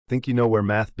Think you know where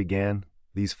math began?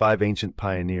 These five ancient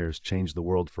pioneers changed the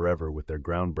world forever with their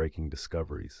groundbreaking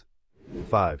discoveries.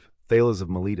 5. Thales of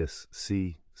Miletus,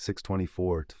 c.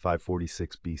 624 to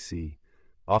 546 BC.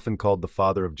 Often called the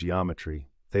father of geometry,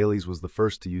 Thales was the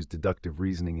first to use deductive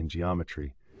reasoning in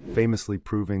geometry, famously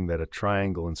proving that a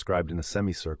triangle inscribed in a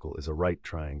semicircle is a right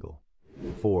triangle.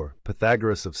 4.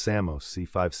 Pythagoras of Samos, c.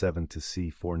 57 to c.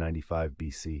 495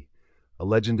 BC.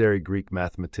 A legendary Greek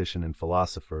mathematician and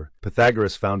philosopher,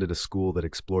 Pythagoras founded a school that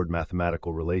explored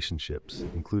mathematical relationships,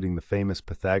 including the famous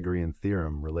Pythagorean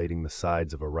theorem relating the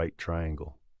sides of a right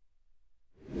triangle.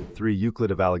 3. Euclid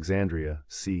of Alexandria,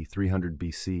 c. 300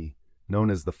 BC.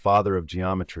 Known as the father of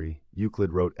geometry,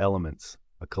 Euclid wrote Elements,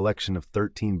 a collection of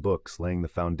 13 books laying the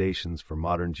foundations for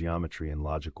modern geometry and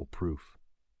logical proof.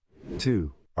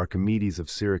 2. Archimedes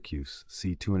of Syracuse,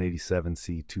 c. 287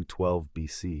 c. 212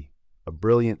 BC. A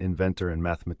brilliant inventor and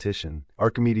mathematician,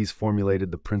 Archimedes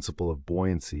formulated the principle of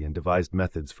buoyancy and devised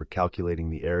methods for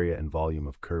calculating the area and volume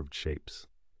of curved shapes.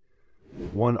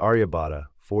 1. Aryabhata,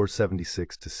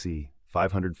 476 to c.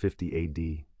 550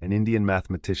 AD, an Indian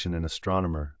mathematician and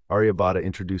astronomer, Aryabhata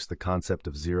introduced the concept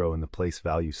of zero in the place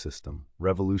value system,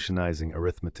 revolutionizing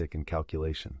arithmetic and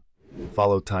calculation.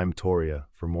 Follow Timetoria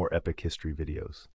for more epic history videos.